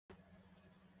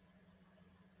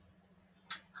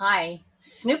Hi,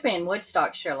 Snoopy and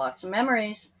Woodstock share lots of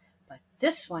memories, but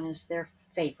this one is their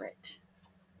favorite.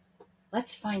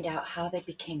 Let's find out how they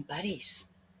became buddies.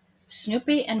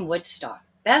 Snoopy and Woodstock,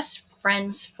 best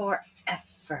friends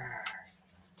forever.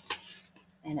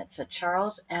 And it's a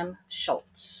Charles M.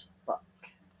 Schultz book.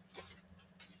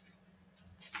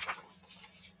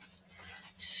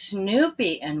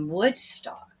 Snoopy and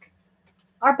Woodstock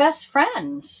are best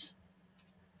friends.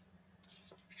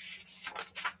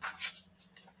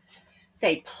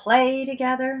 They play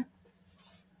together.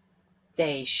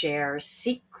 They share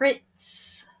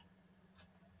secrets.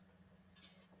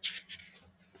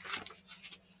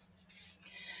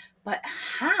 But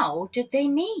how did they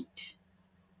meet?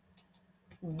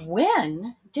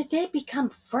 When did they become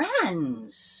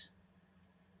friends?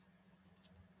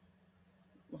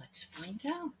 Let's find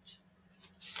out.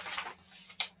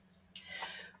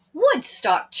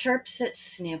 Woodstock chirps at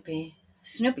Snoopy.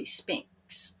 Snoopy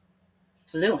speaks.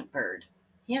 Fluent bird.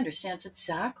 He understands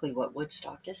exactly what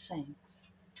Woodstock is saying.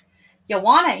 You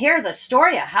want to hear the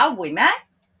story of how we met?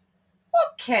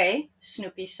 Okay,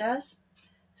 Snoopy says.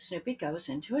 Snoopy goes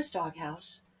into his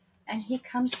doghouse and he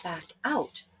comes back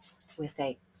out with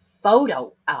a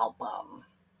photo album.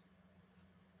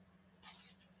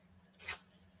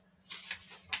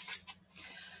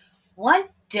 One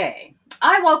day,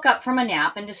 I woke up from a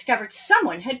nap and discovered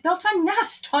someone had built a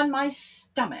nest on my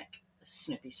stomach,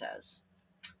 Snoopy says.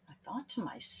 I thought to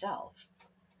myself,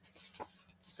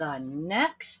 the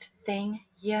next thing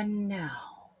you know.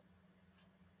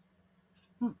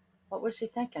 What was he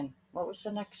thinking? What was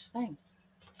the next thing?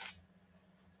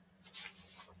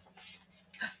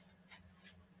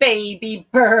 Baby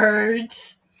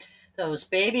birds. Those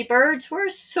baby birds were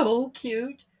so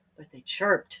cute, but they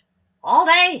chirped all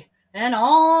day and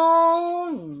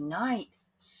all night,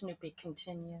 Snoopy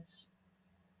continues.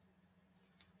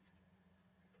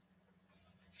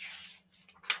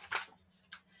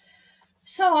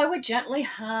 So I would gently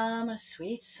hum a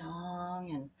sweet song,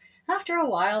 and after a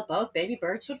while, both baby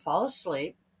birds would fall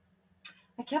asleep.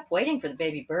 I kept waiting for the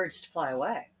baby birds to fly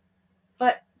away,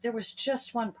 but there was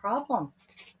just one problem.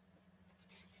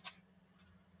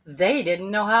 They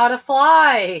didn't know how to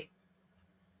fly.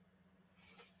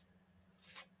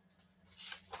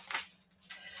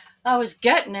 I was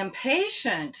getting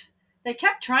impatient. They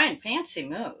kept trying fancy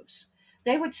moves.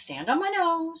 They would stand on my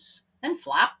nose and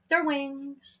flap their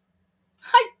wings.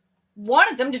 I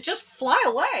wanted them to just fly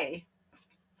away.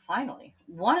 Finally,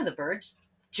 one of the birds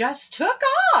just took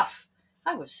off.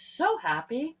 I was so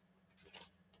happy.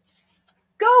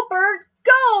 Go, bird,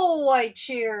 go, I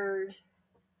cheered.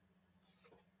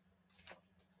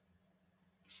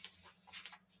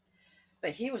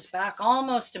 But he was back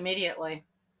almost immediately.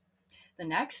 The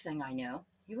next thing I knew,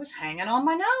 he was hanging on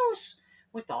my nose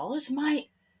with all his might,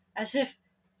 as if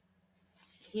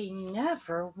he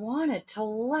never wanted to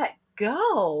let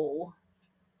go.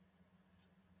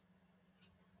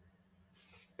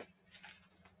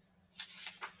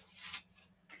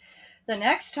 The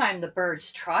next time the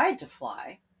birds tried to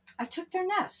fly, I took their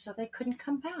nest so they couldn't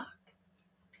come back.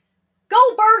 Go,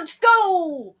 birds,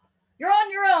 go! You're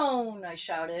on your own, I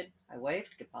shouted. I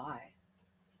waved goodbye.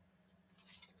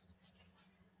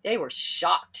 They were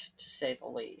shocked, to say the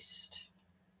least.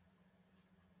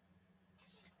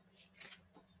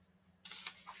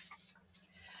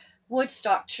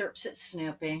 Woodstock chirps at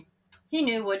Snoopy. He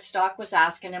knew Woodstock was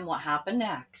asking him what happened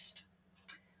next.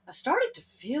 I started to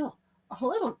feel a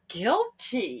little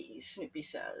guilty, Snoopy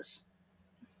says.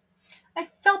 I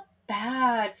felt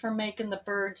bad for making the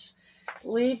birds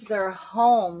leave their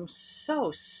home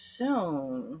so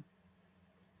soon.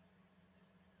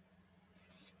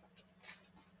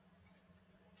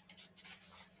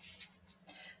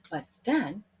 But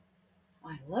then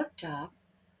I looked up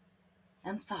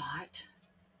and thought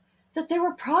that they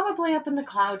were probably up in the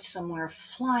clouds somewhere,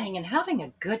 flying and having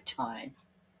a good time.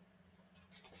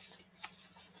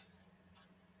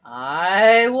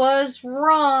 I was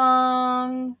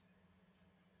wrong.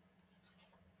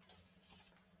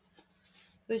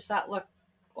 Who's that look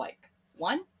like?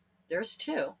 One? There's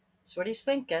two. That's what he's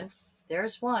thinking.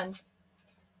 There's one.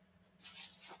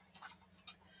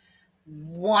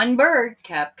 One bird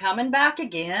kept coming back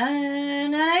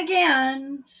again and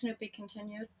again, Snoopy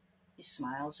continued. He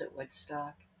smiles at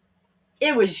Woodstock.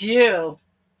 It was you.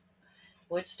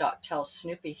 Woodstock tells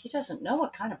Snoopy he doesn't know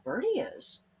what kind of bird he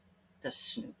is. Does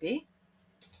Snoopy?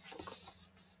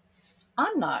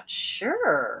 I'm not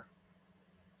sure.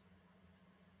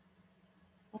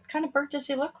 What kind of bird does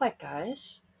he look like,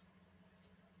 guys?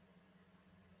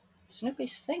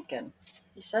 Snoopy's thinking.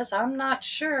 He says, I'm not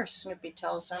sure, Snoopy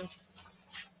tells him.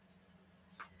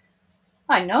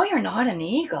 I know you're not an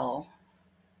eagle.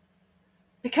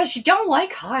 Because you don't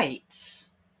like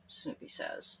heights, Snoopy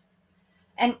says.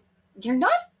 And you're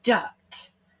not a duck,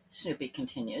 Snoopy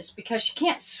continues, because you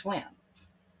can't swim.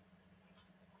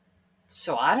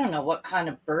 So I don't know what kind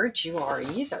of bird you are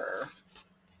either.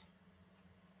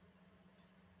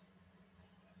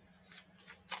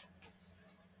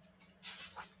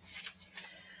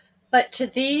 But to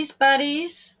these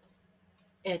buddies,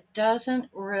 it doesn't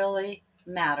really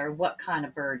matter what kind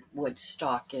of bird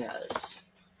Woodstock is.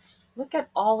 Look at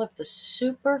all of the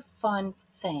super fun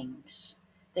things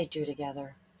they do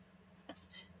together.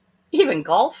 Even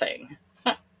golfing.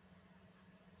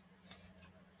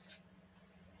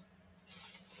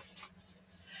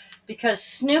 Because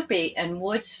Snoopy and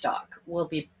Woodstock will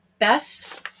be best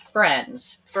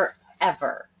friends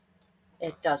forever.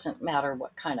 It doesn't matter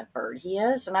what kind of bird he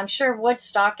is. And I'm sure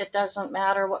Woodstock, it doesn't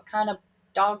matter what kind of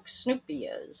dog Snoopy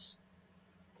is.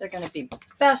 They're going to be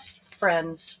best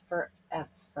friends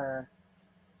forever.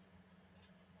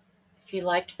 If you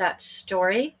liked that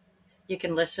story, you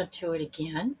can listen to it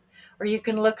again, or you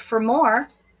can look for more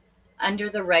under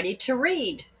the Ready to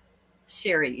Read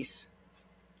series.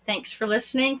 Thanks for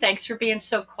listening. Thanks for being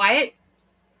so quiet.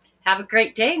 Have a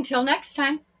great day. Until next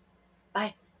time.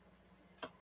 Bye.